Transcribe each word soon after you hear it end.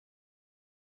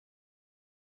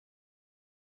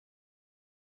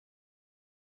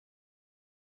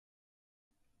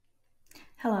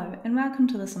Hello and welcome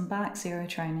to this Embark Xero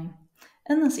training.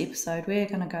 In this episode we are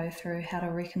going to go through how to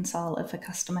reconcile if a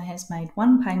customer has made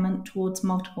one payment towards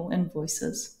multiple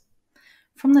invoices.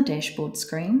 From the dashboard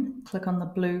screen, click on the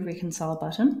blue Reconcile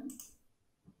button.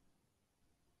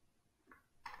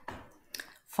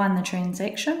 Find the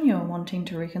transaction you are wanting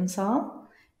to reconcile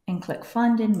and click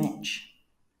Find and Match.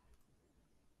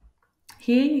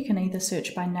 Here you can either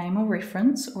search by name or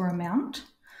reference or amount,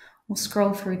 or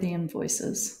scroll through the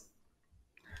invoices.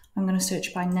 I'm going to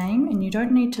search by name, and you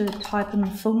don't need to type in the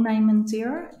full name in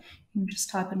Xero. You can just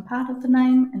type in part of the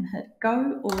name and hit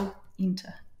Go or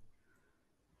Enter.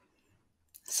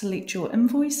 Select your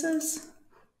invoices,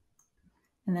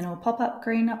 and then it'll pop up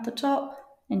green up the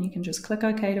top, and you can just click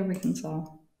OK to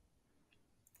reconcile.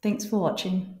 Thanks for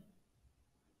watching.